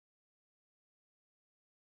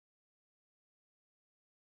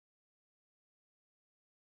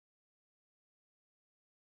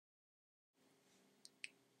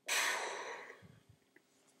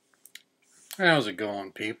How's it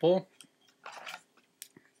going, people?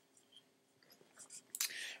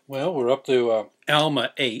 Well, we're up to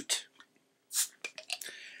Alma 8.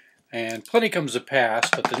 And plenty comes to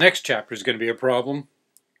pass, but the next chapter is going to be a problem.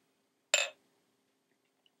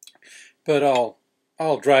 But I'll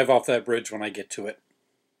drive off that bridge when I get to it.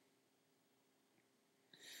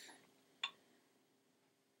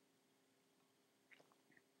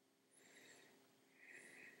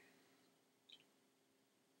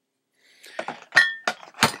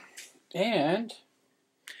 And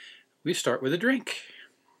we start with a drink.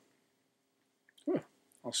 Ooh,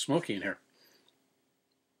 all smoky in here.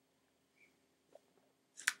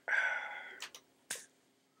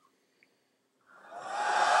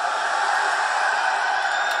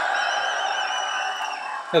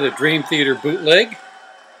 Another Dream Theater bootleg.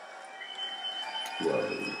 Well,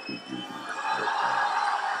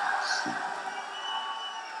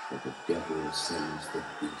 but the devil sends the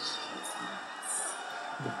beast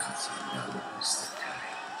because he knows the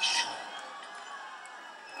time is short.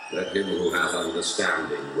 Let him who hath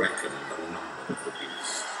understanding reckon the number of the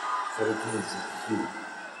beast, for it is a few.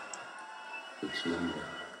 Its number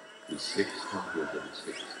is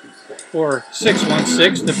 666. Or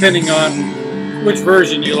 616, depending on which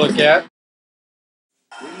version you look at.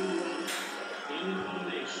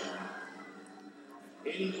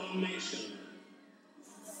 Information.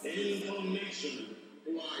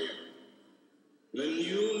 Who are you? The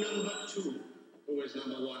new number 2. Who is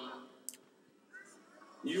number 1?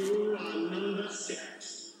 You are number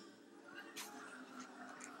 6.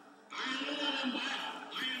 I am a number.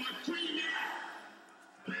 I am a premier.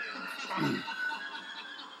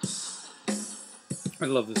 I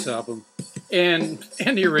love this album. And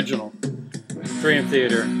the original. Dream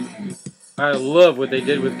Theater. I love what they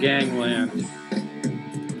did with Gangland.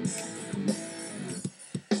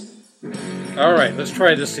 Alright, let's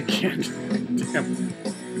try this again. Damn.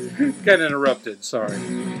 Got interrupted, sorry.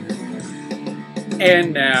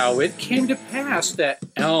 And now it came to pass that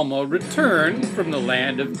Alma returned from the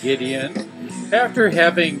land of Gideon after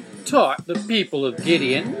having taught the people of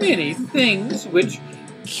Gideon many things which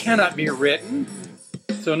cannot be written.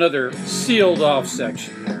 So another sealed off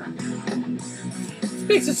section there. This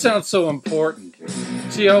makes it sound so important.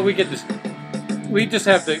 See how we get this? We just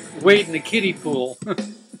have to wait in the kiddie pool.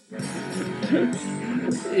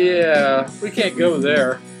 Yeah, we can't go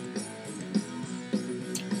there.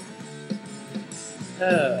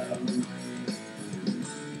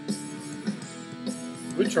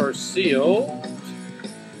 Which are sealed,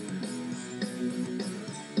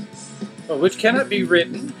 which cannot be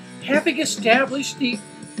written, having established the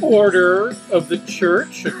order of the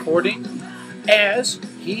church according as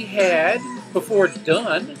he had before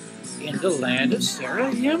done in the land of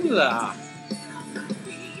Zarahemla.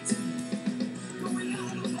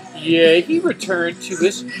 Yea, he returned to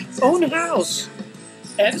his own house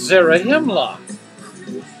at Zarahemla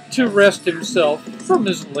to rest himself from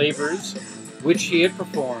his labors which he had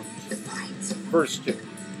performed. Verse 2.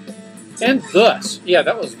 And thus, yeah,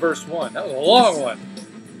 that was verse 1. That was a long one.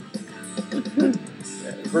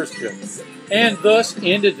 Verse 2. And thus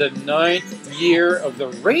ended the 9th year of the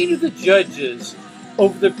reign of the judges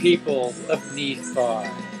over the people of Nephi.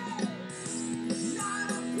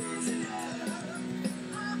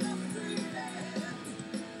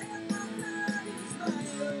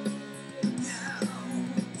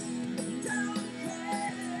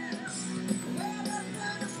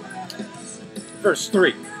 Verse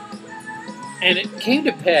 3. And it came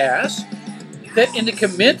to pass that in the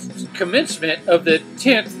commencement of the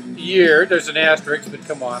 10th year, there's an asterisk, but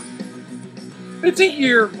come on, it's a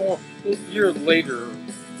year later,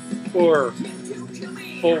 or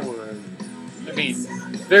forward. I mean,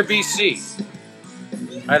 they're BC.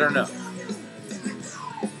 I don't know.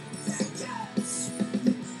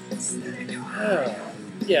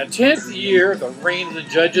 Yeah, 10th year of the reign of the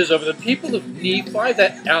judges over the people of Nephi,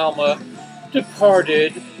 that Alma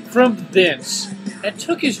departed from thence and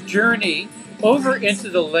took his journey over into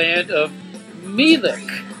the land of Melech.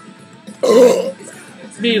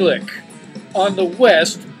 Melech, on the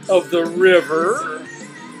west of the river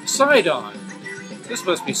Sidon. This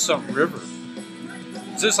must be some river.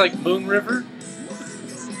 Is this like Moon River?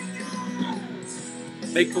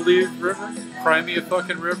 Make-believe river? Cry me a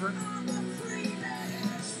fucking river?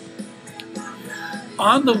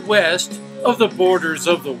 On the west of the borders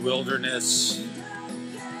of the wilderness.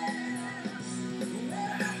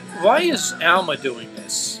 Why is Alma doing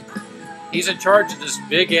this? He's in charge of this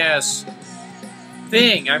big-ass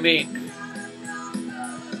thing. I mean,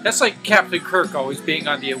 that's like Captain Kirk always being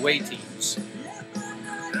on the away teams.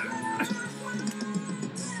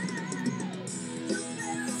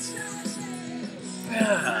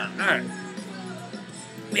 Alright.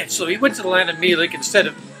 Yeah, so he went to the land of Melech instead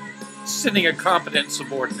of sending a competent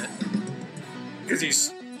subordinate. Because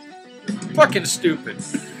he's fucking stupid.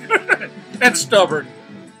 And stubborn.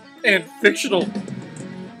 And fictional.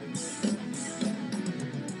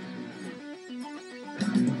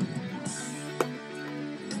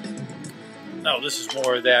 No, this is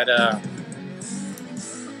more of that,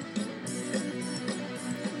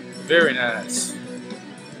 very nice.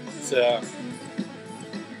 So,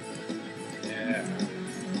 yeah.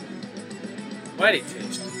 Mighty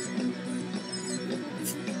tasty.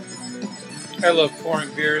 I love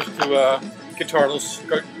pouring beers to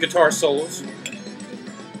guitar solos.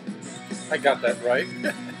 I got that right.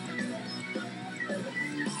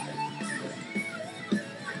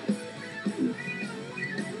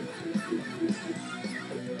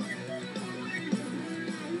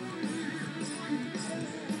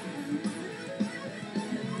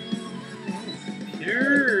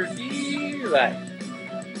 Pure delight.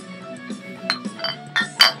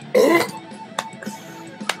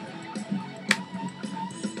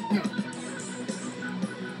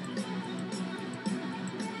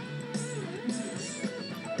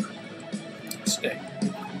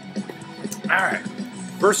 Alright,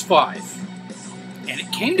 verse 5. And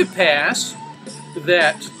it came to pass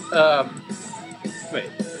that,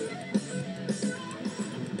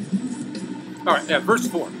 Alright, verse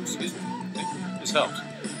 4, excuse me. This helps.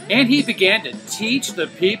 And he began to teach the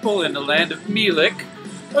people in the land of Melech,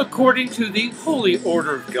 according to the holy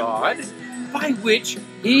order of God, by which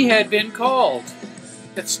he had been called.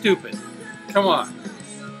 That's stupid. Come on.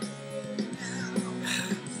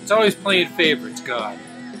 It's always playing favorites, God.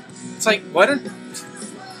 It's like, what?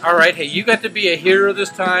 Alright, hey, you got to be a hero this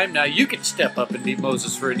time. Now you can step up and be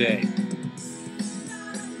Moses for a day.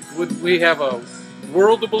 Would we have a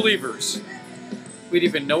world of believers? We'd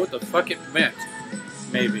even know what the fuck it meant.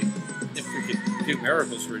 Maybe. If we could do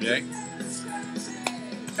miracles for a day.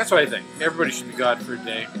 That's what I think. Everybody should be God for a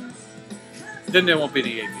day. Then there won't be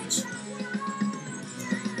any atheists.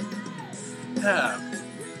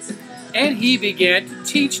 And he began to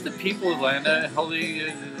teach the people of the land,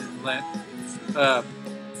 holy land,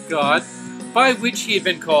 God, by which he had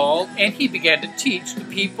been called, and he began to teach the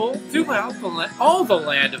people throughout the land, all the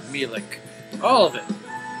land of Melech, all of it.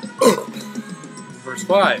 Verse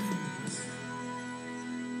 5.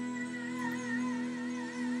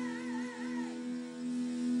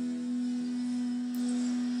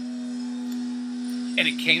 And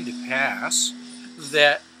it came to pass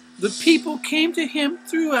that the people came to him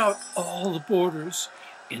throughout all the borders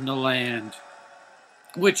in the land,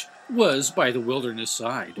 which was by the wilderness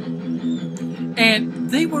side. And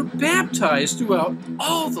they were baptized throughout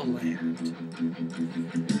all the land,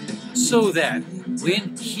 so that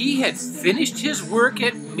when he had finished his work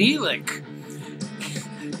at Melech,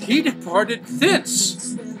 he departed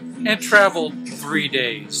thence and traveled 3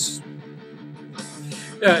 days.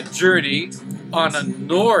 Journey on the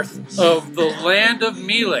north of the land of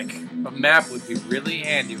Melech. A map would be really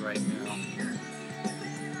handy right now.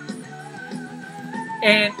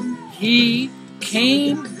 And he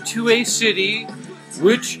came to a city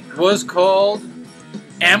which was called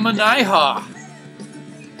Ammonihah.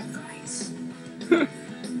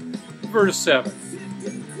 Verse 7.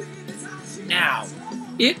 Now,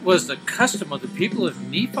 it was the custom of the people of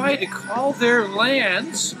Nephi to call their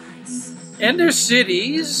lands and their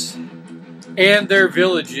cities and their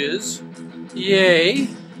villages, yea,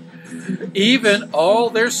 even all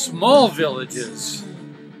their small villages,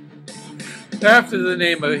 after the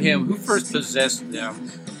name of him who first possessed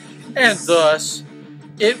them. And thus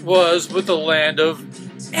it was with the land of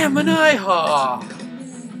Ammonihah.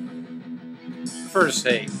 Verse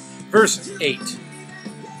 8.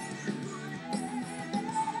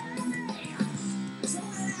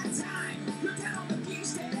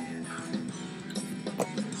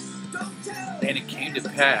 And it came to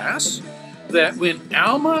pass that when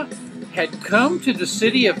Alma had come to the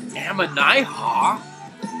city of Ammonihah,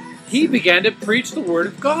 he began to preach the word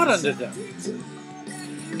of God unto them.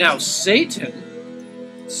 Now Satan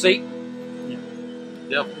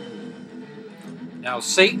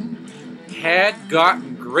had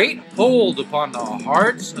gotten great hold upon the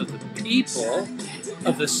hearts of the people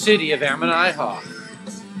of the city of Ammonihah.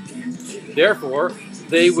 Therefore,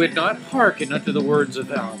 they would not hearken unto the words of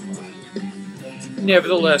Alma.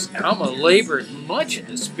 Nevertheless, Alma labored much in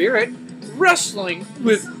the spirit, wrestling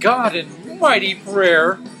with God in mighty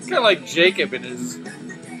prayer, kind of like Jacob in his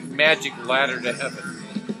magic ladder to heaven.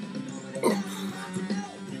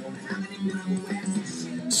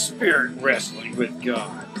 Spirit wrestling with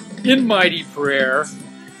God in mighty prayer.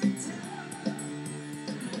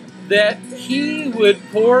 that he would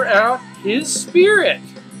pour out his Spirit.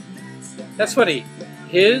 That's what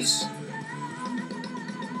his,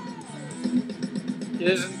 it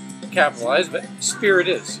isn't capitalized, but Spirit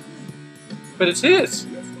is. But it's his.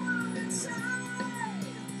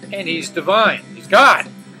 And he's divine. He's God.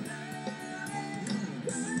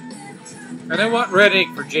 And I want red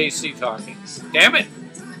ink for JC talking. Damn it!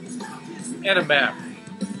 And a map.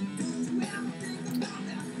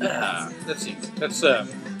 Let's see. That's,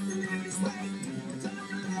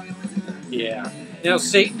 yeah. Now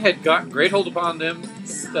Satan had gotten great hold upon them,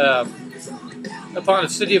 upon the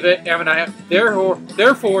city of Ammonihah.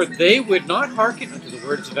 Therefore they would not hearken unto the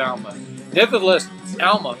words of Alma. Nevertheless,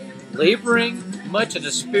 Alma, laboring much in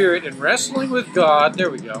the Spirit and wrestling with God, there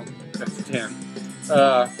we go, that's 10,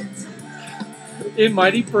 in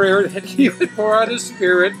mighty prayer that he would pour out his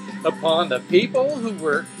Spirit upon the people who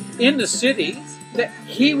were in the city, that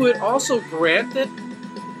he would also grant that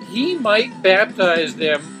he might baptize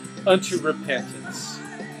them unto repentance.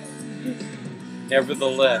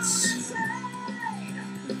 Nevertheless,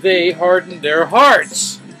 they hardened their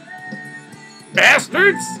hearts.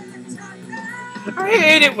 Bastards! I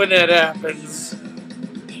hate it when that happens.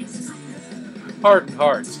 Hardened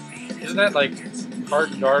hearts. Isn't that like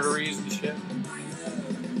hardened arteries and shit?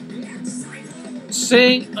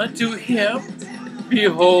 Saying unto him,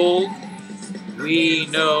 Behold, we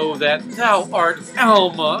know that thou art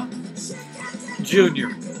Alma, Junior,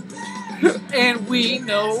 and we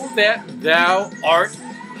know that thou art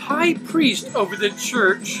high priest over the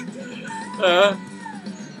church,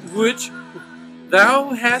 which thou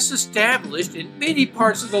hast established in many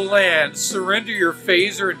parts of the land. Surrender your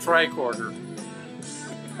phaser and tricorder.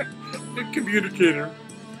 Communicator.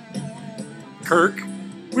 Kirk,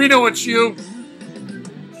 we know it's you.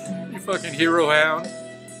 You fucking hero hound.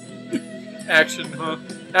 Action, huh?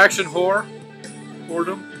 Action whore?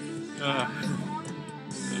 Boredom?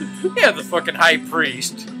 Yeah, the fucking high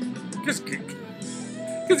priest. Because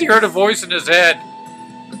he heard a voice in his head.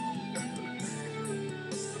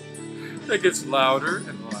 That gets louder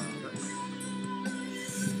and louder.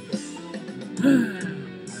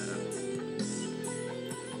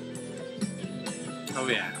 Oh,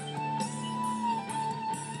 yeah.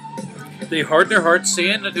 They hardened their hearts,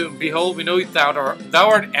 saying unto him, Behold, we know thou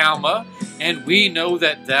art Alma, and we know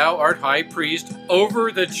that thou art high priest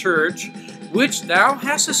over the church, which thou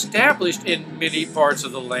hast established in many parts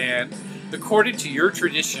of the land, according to your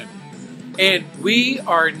tradition. And we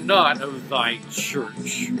are not of thy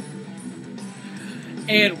church.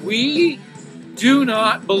 And we do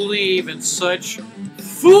not believe in such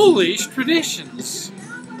foolish traditions.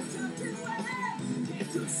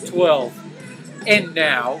 12. And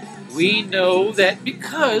now we know that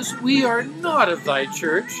because we are not of thy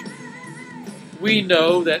church, we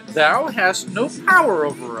know that thou hast no power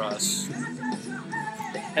over us.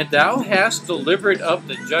 And thou hast delivered up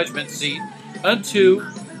the judgment seat unto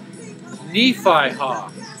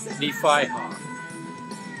Nephihah.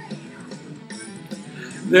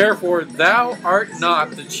 Therefore thou art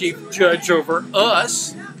not the chief judge over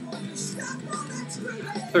us.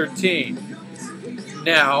 13.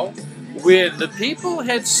 Now, when the people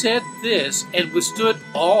had said this, and withstood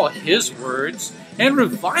all his words, and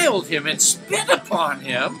reviled him, and spit upon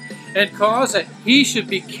him, and caused that he should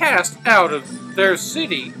be cast out of their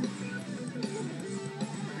city,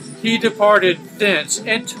 he departed thence,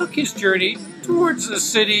 and took his journey towards the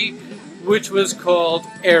city which was called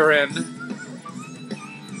Aaron.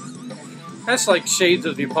 That's like shades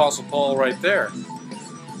of the Apostle Paul right there.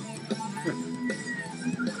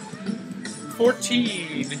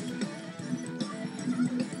 14.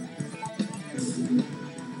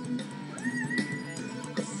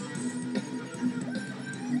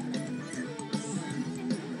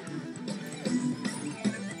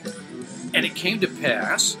 And it came to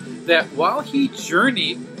pass that while he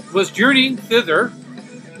was journeying thither,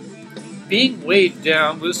 being weighed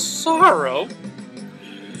down with sorrow,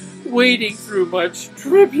 wading through much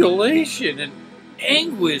tribulation and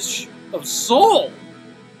anguish of soul,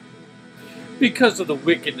 because of the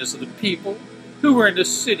wickedness of the people who were in the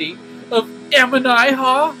city of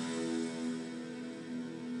Ammonihah.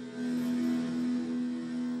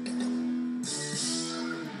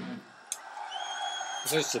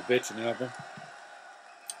 It's just a bitchin' album.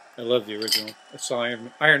 I love the original. I saw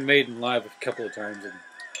Iron Maiden live a couple of times and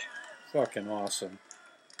fucking awesome.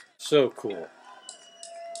 So cool.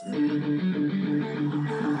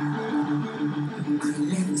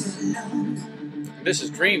 This is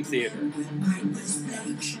Dream Theater.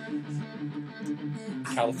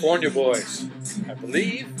 California boys, I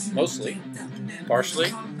believe, mostly, partially.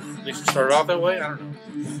 At least it started off that way. I don't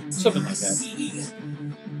know, something like that.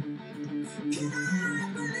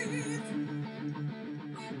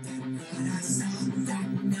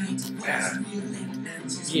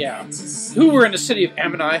 who were in the city of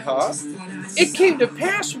Ammonihah. It came to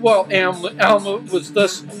pass while Alma was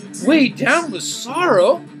thus weighed down with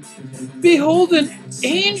sorrow, behold, an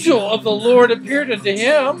angel of the Lord appeared unto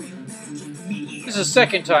him. This is the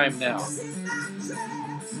second time now.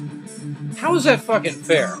 How is that fucking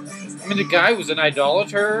fair? I mean, the guy was an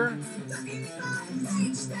idolater.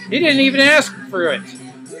 He didn't even ask for it.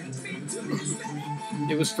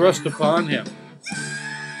 It was thrust upon him.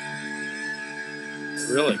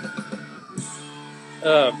 Really?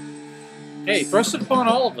 Hey, thrust it upon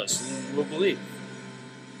all of us. We'll believe.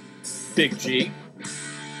 Big G.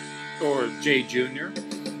 Or J Jr.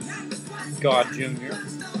 God Jr.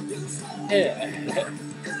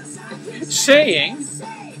 Saying,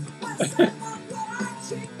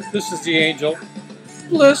 this is the angel,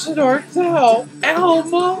 blessed art thou,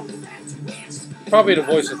 Alma. Probably the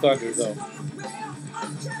voice of thunder, though.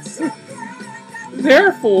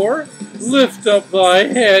 Therefore, lift up thy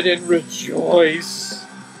head and rejoice,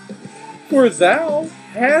 for thou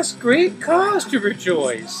hast great cause to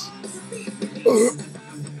rejoice.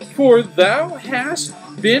 For thou hast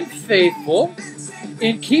been faithful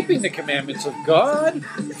in keeping the commandments of God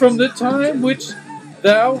from the time which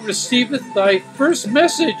thou receivest thy first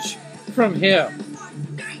message from him.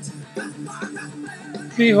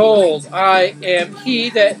 Behold, I am he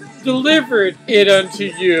that delivered it unto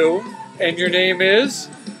you, and your name is?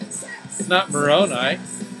 Not Moroni.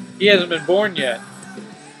 He hasn't been born yet.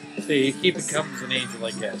 See, he becomes an angel,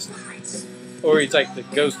 I guess. Or he's like the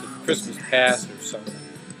ghost of Christmas past or something.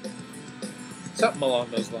 Something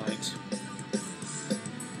along those lines.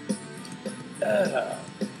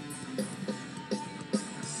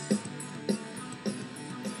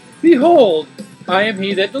 Behold, I am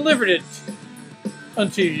he that delivered it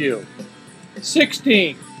unto you.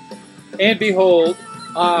 16. And behold,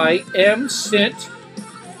 I am sent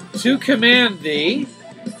to command thee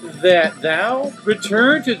that thou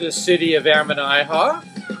return to the city of Ammonihah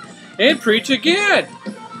and preach again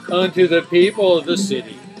unto the people of the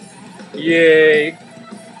city. Yea.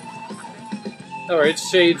 Alright,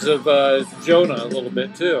 shades of Jonah a little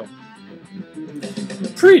bit too.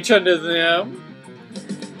 Preach unto them.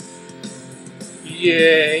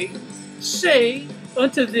 Yea. Say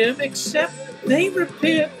unto them, except they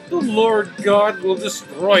repent, the Lord God will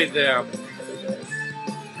destroy them.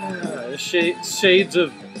 Shades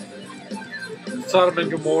of Sodom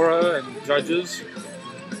and Gomorrah and Judges.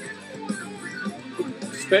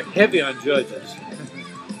 Heavy on Judges.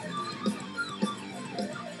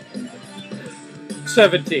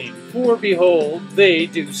 17. For behold, they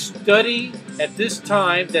do study at this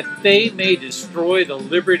time that they may destroy the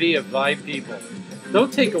liberty of thy people.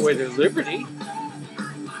 Don't take away their liberty.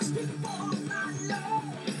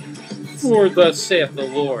 For thus saith the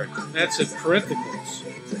Lord. That's in parentheses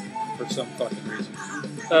for some fucking reason.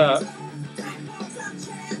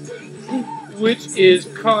 Which is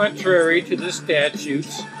contrary to the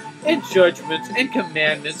statutes and judgments and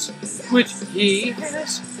commandments which he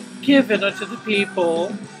has given unto the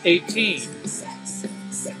people. 18.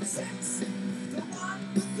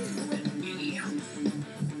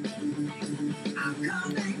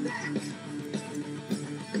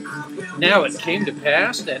 Now it came to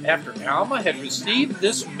pass that after Alma had received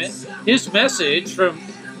his message from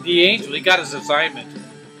the angel, he got his assignment.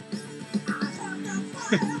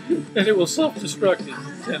 And it will self-destruct in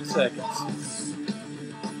 10 seconds.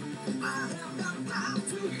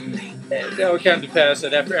 And now it came to pass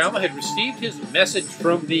that after Alma had received his message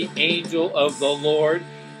from the angel of the Lord,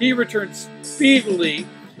 he returned speedily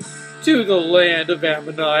to the land of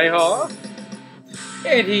Ammonihah.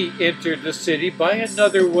 And he entered the city by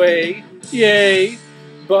another way, yea,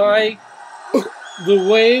 by the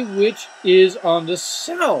way which is on the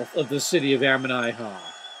south of the city of Ammonihah.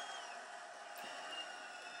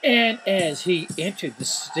 And as he entered the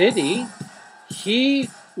city, he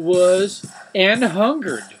was an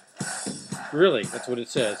hungered. Really, that's what it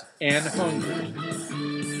says, an hungered.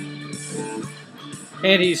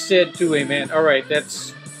 And he said to a man, all right,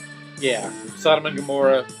 that's, yeah, Sodom and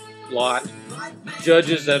Gomorrah, Lot,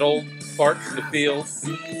 Judges, that old fart from the field,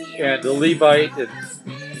 and the Levite, and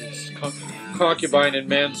his concubine and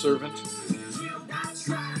manservant.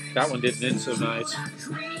 That one didn't end so nice.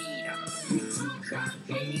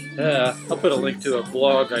 I'll put a link to a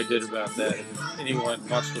blog I did about that if anyone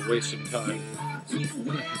wants to waste some time.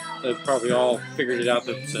 They've probably all figured it out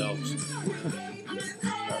themselves.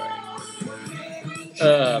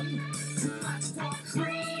 Alright.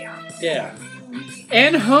 Yeah.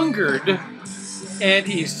 And hungered, and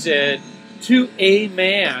he said to a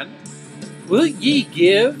man, will ye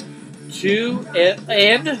give to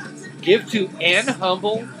an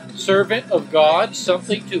humble servant of God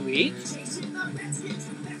something to eat?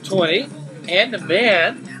 20. And the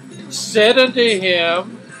man said unto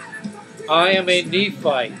him, I am a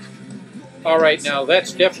Nephite. All right, now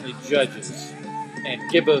that's definitely Judges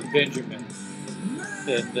and Gibeah Benjamin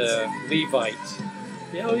and Levites.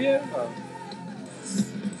 Hell yeah.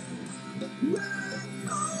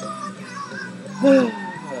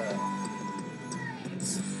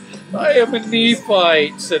 I am a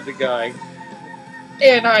Nephite, said the guy,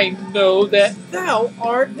 and I know that thou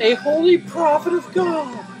art a holy prophet of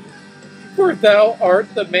God. For thou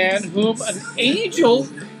art the man whom an angel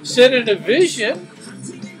said in a vision,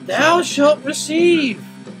 thou shalt receive.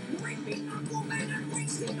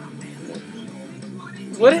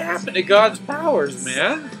 What happened to God's powers,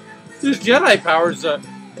 man? His Jedi powers, I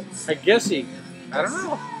guess I don't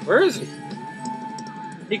know. Where is he?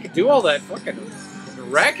 He could do all that fucking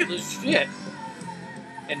miraculous shit.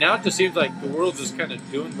 And now it just seems like the world is kind of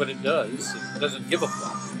doing what it does. It doesn't give a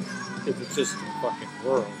fuck. Because it's just a fucking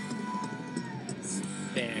world.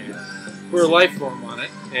 And we're a life form on it.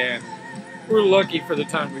 And we're lucky for the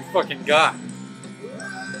time we fucking got.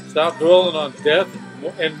 Stop dwelling on death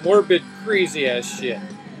and morbid, crazy-ass shit.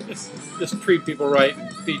 Just treat people right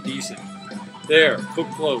and be decent. There, book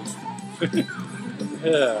closed.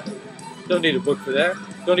 Don't need a book for that.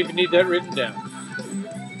 Don't even need that written down.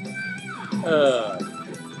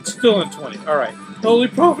 Still in 20. Alright. Holy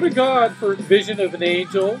prophet of God, for vision of an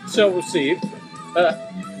angel shall receive.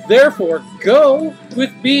 Therefore, go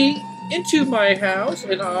with me into my house,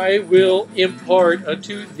 and I will impart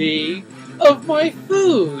unto thee of my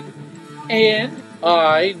food. And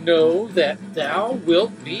I know that thou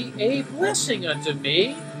wilt be a blessing unto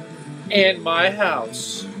me and my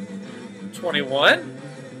house. 21.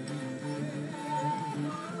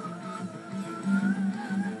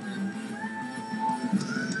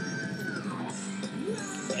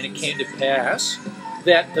 And it came to pass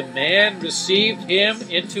that the man received him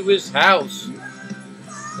into his house.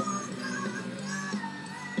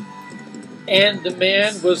 And the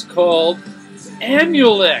man was called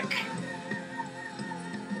Amulek.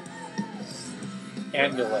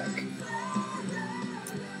 Amulek.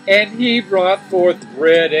 And he brought forth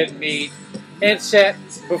bread and meat, and set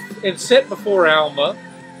before Alma.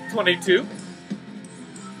 22.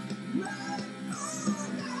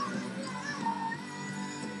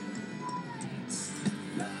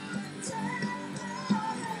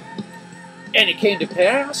 And it came to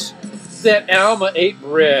pass that Alma ate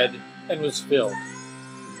bread and was filled.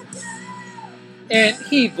 And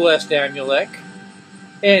he blessed Amulek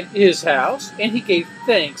and his house, and he gave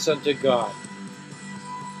thanks unto God.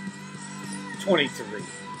 23.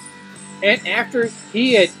 And after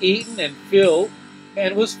he had eaten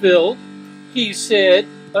and was filled, he said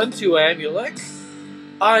unto Amulek,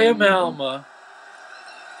 I am Alma,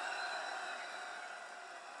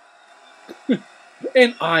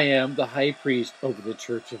 and I am the high priest over the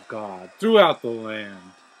church of God throughout the land.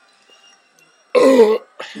 24.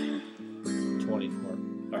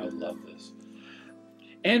 I love this.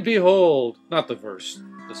 And behold, not the verse,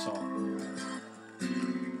 the song.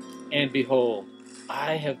 And behold,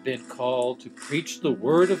 I have been called to preach the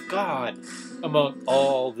word of God among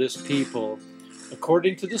all this people,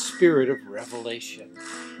 according to the spirit of revelation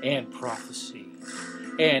and prophecy.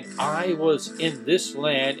 And I was in this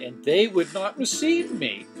land, and they would not receive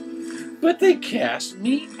me, but they cast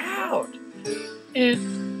me out.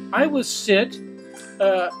 And I was sent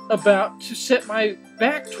about to set my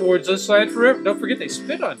back towards this land forever. Don't forget, they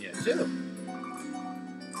spit on you, too.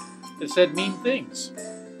 They said mean things.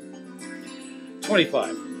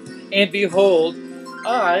 25. And behold,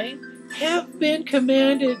 I have been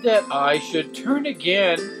commanded that I should turn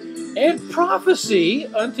again and prophesy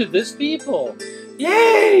unto this people.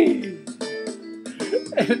 Yay!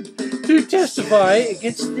 And to testify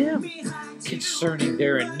against them concerning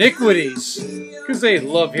their iniquities. Because they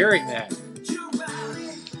love hearing that.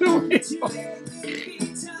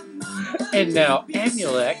 And now,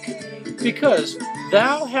 Amulek, because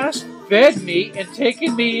thou hast fed me and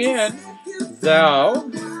taken me in, thou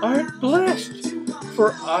art blessed,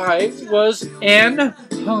 for I was an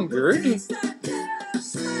hungered,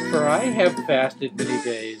 for I have fasted many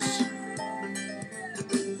days.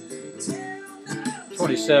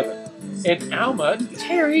 27. And Alma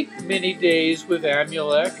tarried many days with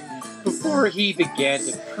Amulek before he began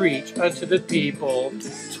to preach unto the people.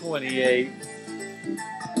 28.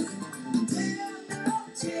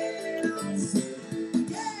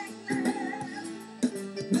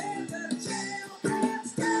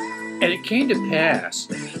 And it came to pass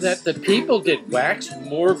that the people did wax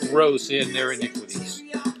more gross in their iniquities.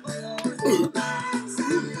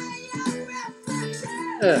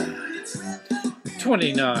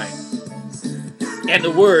 29. And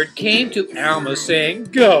the word came to Alma, saying,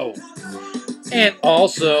 Go, and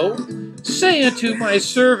also say unto my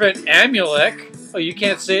servant Amulek. Oh, you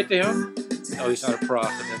can't say it to him? Oh, he's not a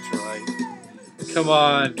prophet, that's right. Come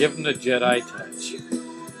on, give him the Jedi touch.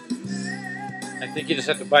 I think you just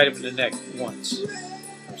have to bite him in the neck once,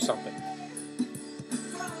 or something.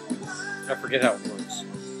 I forget how it works.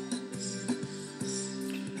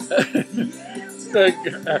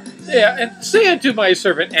 Yeah, and say unto my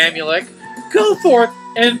servant Amulek, Go forth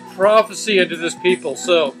and prophesy unto this people.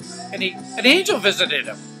 So, and an angel visited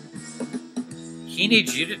him. He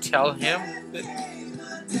needs you to tell him that.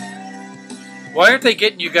 Why aren't they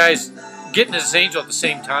getting this angel at the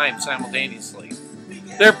same time, simultaneously?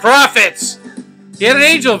 They're prophets! He had an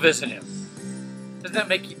angel visit him. Doesn't that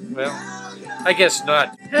make you, well, I guess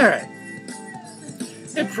not. Alright.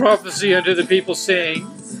 And prophecy unto the people, saying,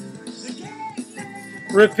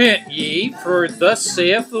 Repent ye, for thus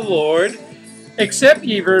saith the Lord, except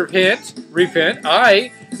ye repent,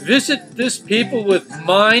 I visit this people with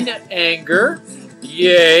mine anger,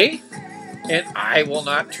 yea, and I will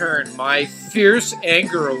not turn my fierce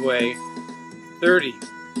anger away. 30.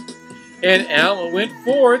 And Alma went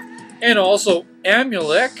forth, and also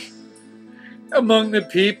Amulek, among the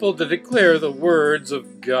people to declare the words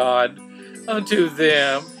of God unto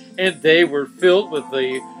them, and they were filled with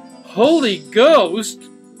the Holy Ghost.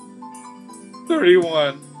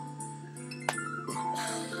 31.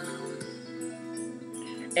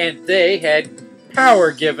 And they had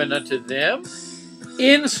power given unto them,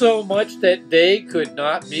 insomuch that they could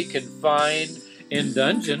not be confined in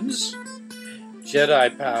dungeons.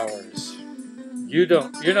 Jedi powers.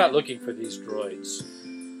 You're not looking for these droids.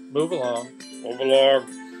 Move along. Move along.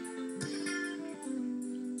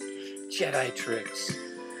 Jedi tricks.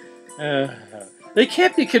 They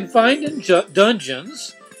can't be confined in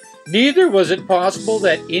dungeons. Neither was it possible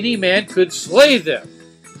that any man could slay them.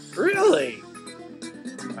 Really?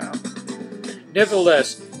 Wow.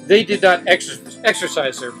 Nevertheless, they did not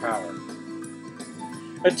exercise their power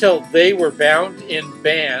until they were bound in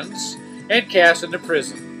bands and cast into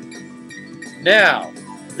prison. Now,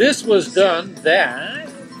 this was done that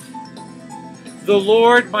the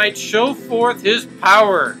Lord might show forth his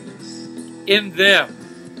power in them.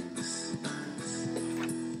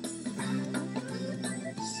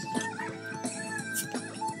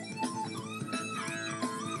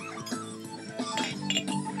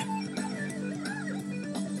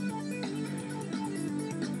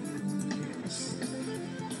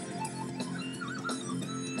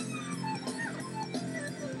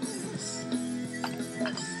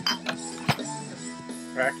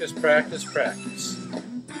 Practice, practice, practice.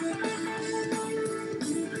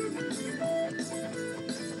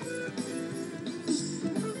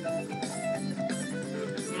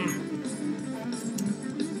 Mm.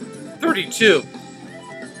 32.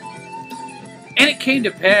 And it came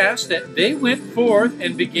to pass that they went forth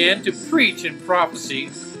and began to preach and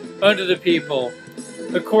prophecy unto the people,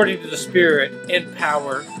 according to the Spirit and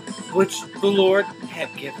power which the Lord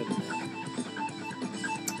had given them.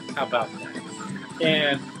 How about that?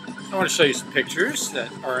 And I want to show you some pictures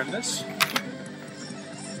that are in this.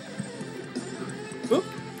 Oop.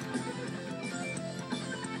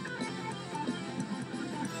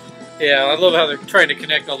 Yeah, I love how they're trying to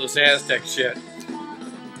connect all this Aztec shit.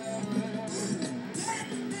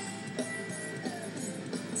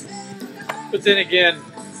 But then again,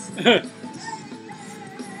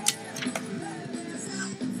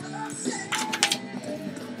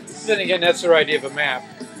 that's their idea of a map.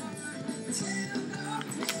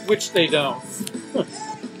 Which they don't.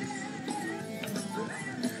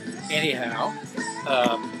 Anyhow,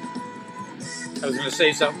 I was going to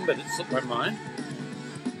say something, but it slipped my mind.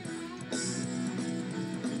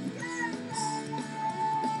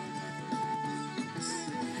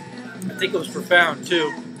 I think it was profound,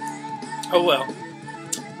 too. Oh well.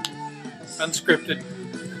 Unscripted.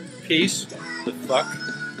 Peace the fuck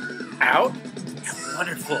out. How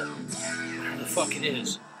wonderful. Whatever the fuck it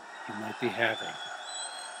is you might be having.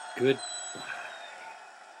 Good